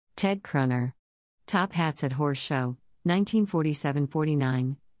Ted Kroner. Top Hats at Horse Show,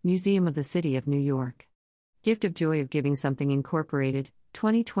 1947-49, Museum of the City of New York. Gift of Joy of Giving Something Incorporated,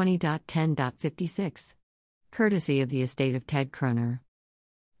 2020.10.56. Courtesy of the estate of Ted Kroner.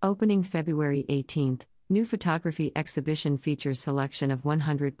 Opening February 18th, new photography exhibition features selection of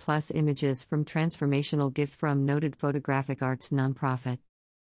 100-plus images from Transformational Gift from noted photographic arts nonprofit.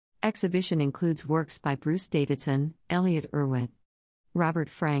 Exhibition includes works by Bruce Davidson, Elliott Erwitt, Robert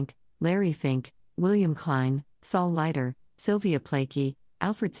Frank, Larry Fink, William Klein, Saul Leiter, Sylvia Plaikey,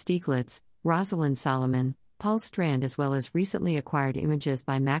 Alfred Stieglitz, Rosalind Solomon, Paul Strand, as well as recently acquired images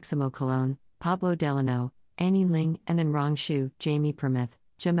by Maximo Colon, Pablo Delano, Annie Ling, and Enrong Shu, Jamie Permith,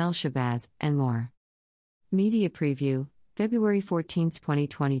 Jamel Shabazz, and more. Media Preview, February 14,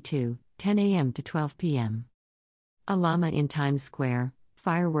 2022, 10 a.m. to 12 p.m. A llama in Times Square,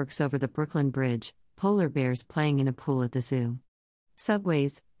 fireworks over the Brooklyn Bridge, polar bears playing in a pool at the zoo.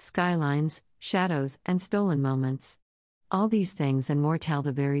 Subways, skylines, shadows, and stolen moments. All these things and more tell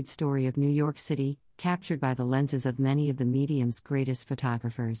the varied story of New York City, captured by the lenses of many of the medium's greatest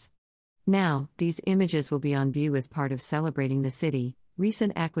photographers. Now, these images will be on view as part of Celebrating the City,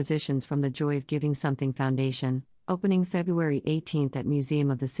 recent acquisitions from the Joy of Giving Something Foundation, opening February 18th at Museum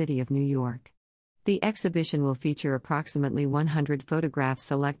of the City of New York. The exhibition will feature approximately 100 photographs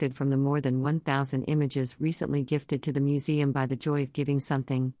selected from the more than 1,000 images recently gifted to the museum by the Joy of Giving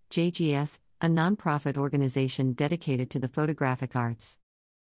Something, JGS, a nonprofit organization dedicated to the photographic arts.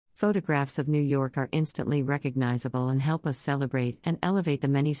 Photographs of New York are instantly recognizable and help us celebrate and elevate the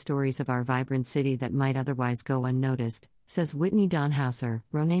many stories of our vibrant city that might otherwise go unnoticed, says Whitney Donhauser,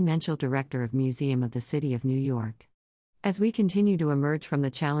 Ronay Menschel, Director of Museum of the City of New York. As we continue to emerge from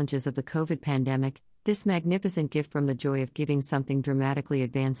the challenges of the COVID pandemic, this magnificent gift from the Joy of Giving Something dramatically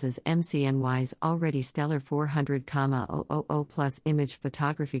advances MCNY's already stellar 400,000+ image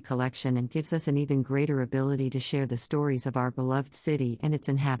photography collection and gives us an even greater ability to share the stories of our beloved city and its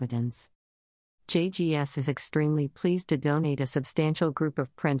inhabitants. JGS is extremely pleased to donate a substantial group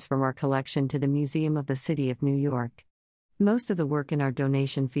of prints from our collection to the Museum of the City of New York. Most of the work in our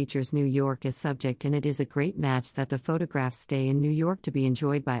donation features New York as subject, and it is a great match that the photographs stay in New York to be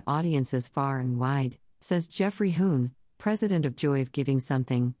enjoyed by audiences far and wide, says Jeffrey Hoon, president of Joy of Giving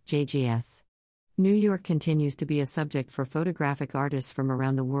Something, JGS. New York continues to be a subject for photographic artists from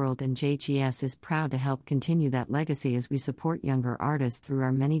around the world, and JGS is proud to help continue that legacy as we support younger artists through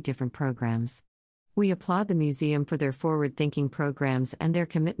our many different programs. We applaud the museum for their forward-thinking programs and their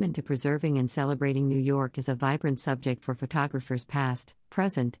commitment to preserving and celebrating New York as a vibrant subject for photographers past,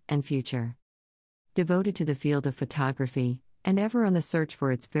 present, and future. Devoted to the field of photography, and ever on the search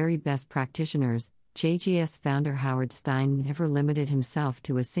for its very best practitioners, JGS founder Howard Stein never limited himself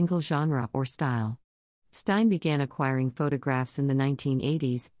to a single genre or style. Stein began acquiring photographs in the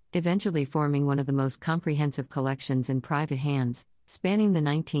 1980s, eventually forming one of the most comprehensive collections in private hands, spanning the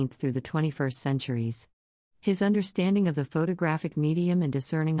 19th through the 21st centuries. His understanding of the photographic medium and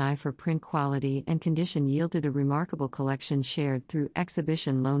discerning eye for print quality and condition yielded a remarkable collection shared through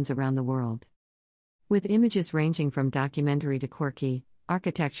exhibition loans around the world. With images ranging from documentary to quirky,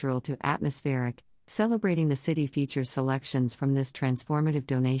 architectural to atmospheric, Celebrating the City features selections from this transformative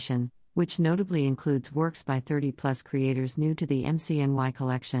donation, which notably includes works by 30-plus creators new to the MCNY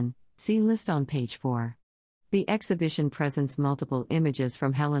collection. See list on page 4. The exhibition presents multiple images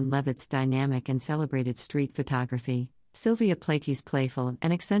from Helen Levitt's dynamic and celebrated street photography, Sylvia Plaikey's playful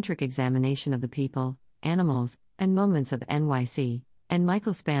and eccentric examination of the people, animals, and moments of NYC, and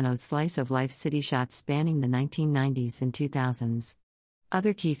Michael Spano's slice-of-life city shots spanning the 1990s and 2000s.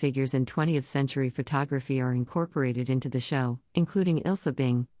 Other key figures in 20th-century photography are incorporated into the show, including Ilse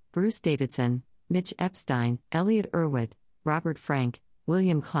Bing, Bruce Davidson, Mitch Epstein, Elliott Erwitt, Robert Frank,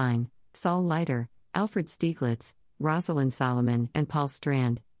 William Klein, Saul Leiter, Alfred Stieglitz, Rosalind Solomon, and Paul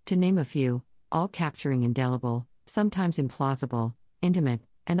Strand, to name a few, all capturing indelible, sometimes implausible, intimate,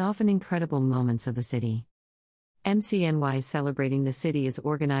 and often incredible moments of the city. MCNY's Celebrating the City is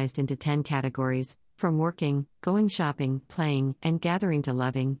organized into 10 categories, from working, going shopping, playing, and gathering to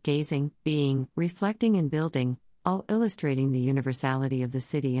loving, gazing, being, reflecting, and building, all illustrating the universality of the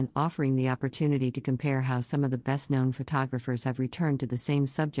city and offering the opportunity to compare how some of the best-known photographers have returned to the same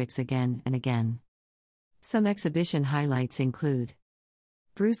subjects again and again. Some exhibition highlights include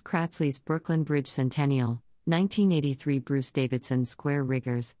Bruce Kratzley's Brooklyn Bridge Centennial, 1983 Bruce Davidson Square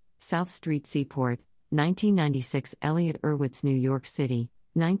Riggers, South Street Seaport, 1996 Elliott Erwitt's New York City,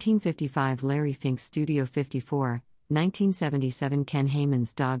 1955 Larry Fink's Studio 54, 1977 Ken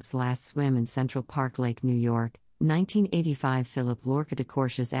Heyman's Dog's Last Swim in Central Park Lake, New York, 1985 Philip Lorca de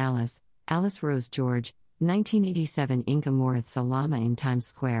Corsia's Alice, Alice Rose George, 1987 Inga Moritz Alama in Times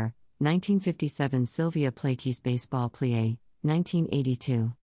Square, 1957 Sylvia Plake's Baseball Plie,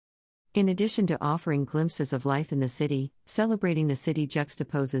 1982. In addition to offering glimpses of life in the city, Celebrating the City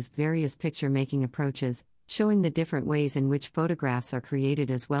juxtaposes various picture-making approaches, showing the different ways in which photographs are created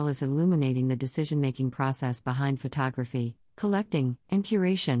as well as illuminating the decision-making process behind photography, collecting, and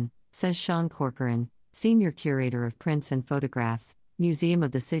curation, says Sean Corcoran, Senior Curator of Prints and Photographs, Museum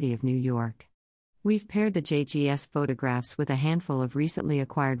of the City of New York. We've paired the JGS photographs with a handful of recently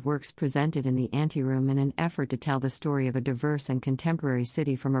acquired works presented in the Anteroom in an effort to tell the story of a diverse and contemporary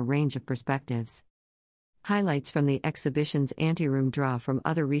city from a range of perspectives. Highlights from the exhibition's Anteroom draw from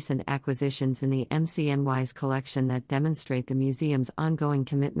other recent acquisitions in the MCNY's collection that demonstrate the museum's ongoing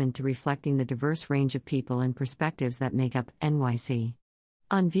commitment to reflecting the diverse range of people and perspectives that make up NYC.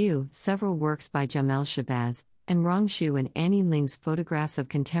 On view, several works by Jamel Shabazz and Rong Xu and Annie Ling's photographs of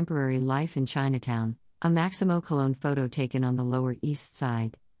contemporary life in Chinatown, a Maximo Colon photo taken on the Lower East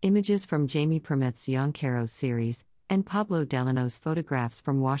Side, images from Jamie Permeth's Young Caros series, and Pablo Delano's photographs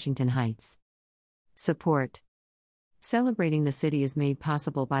from Washington Heights. Support. Celebrating the City is made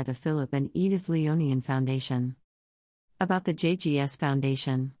possible by the Philip and Edith Leonian Foundation. About the JGS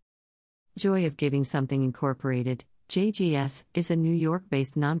Foundation. Joy of Giving Something Incorporated, JGS, is a New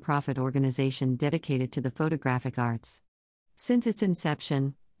York-based nonprofit organization dedicated to the photographic arts. Since its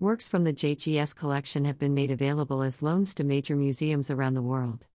inception, works from the JGS collection have been made available as loans to major museums around the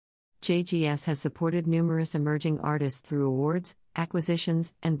world. JGS has supported numerous emerging artists through awards,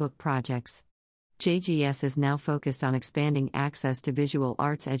 acquisitions, and book projects. JGS is now focused on expanding access to visual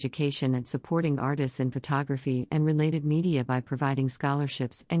arts education and supporting artists in photography and related media by providing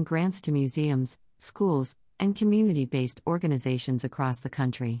scholarships and grants to museums, schools, and community-based organizations across the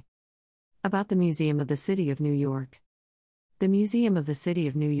country. About the Museum of the City of New York. The Museum of the City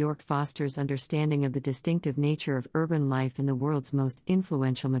of New York fosters understanding of the distinctive nature of urban life in the world's most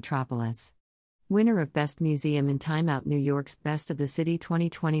influential metropolis. Winner of Best Museum in Time Out New York's Best of the City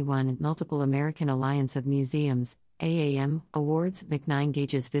 2021 and multiple American Alliance of Museums, AAM, awards, McNine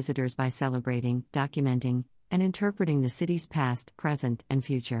engages visitors by celebrating, documenting, and interpreting the city's past, present, and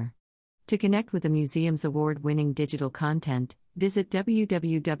future. To connect with the museum's award-winning digital content, visit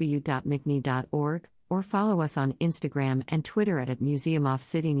www.mcne.org or follow us on Instagram and Twitter at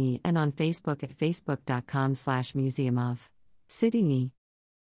 @MuseumOfCityNY and on Facebook at facebook.com/MuseumOfCityNY.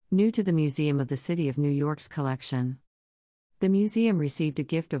 New to the Museum of the City of New York's collection. The museum received a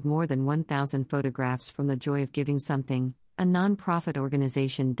gift of more than 1,000 photographs from the Joy of Giving Something, a non-profit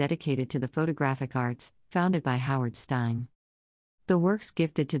organization dedicated to the photographic arts, founded by Howard Stein. The works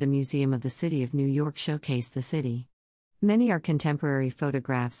gifted to the Museum of the City of New York showcase the city. Many are contemporary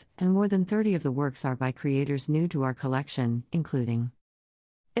photographs, and more than 30 of the works are by creators new to our collection, including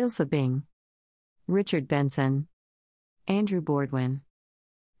Ilse Bing, Richard Benson, Andrew Bordwin,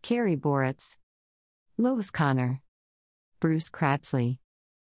 Carrie Boritz, Lois Connor, Bruce Kratsley,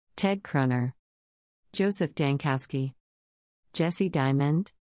 Ted Kroner, Joseph Dankowski, Jesse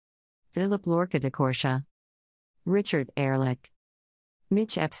Diamond, Philip Lorca de Corsha, Richard Ehrlich,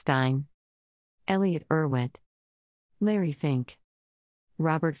 Mitch Epstein, Elliot Erwitt, Larry Fink,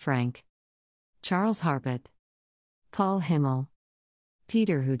 Robert Frank, Charles Harpett, Paul Himmel,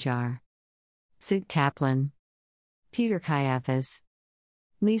 Peter Hujar, Sid Kaplan, Peter Kayafas,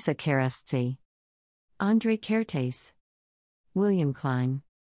 Lisa Karastzi, Andre Kertész, William Klein,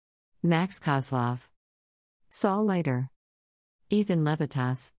 Max Kozlov, Saul Leiter, Ethan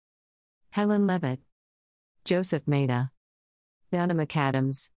Levitas, Helen Levitt, Joseph Maida, Donna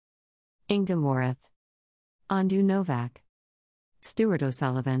McAdams, Inga Moritz, Andu Novak, Stuart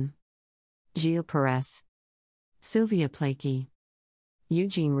O'Sullivan, Gilles Perez, Sylvia Plakey,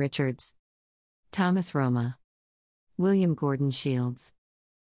 Eugene Richards, Thomas Roma, William Gordon Shields,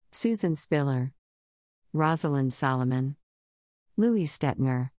 Susan Spiller, Rosalind Solomon, Louis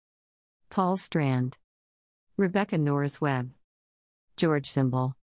Stetner, Paul Strand, Rebecca Norris Webb, George Simbel.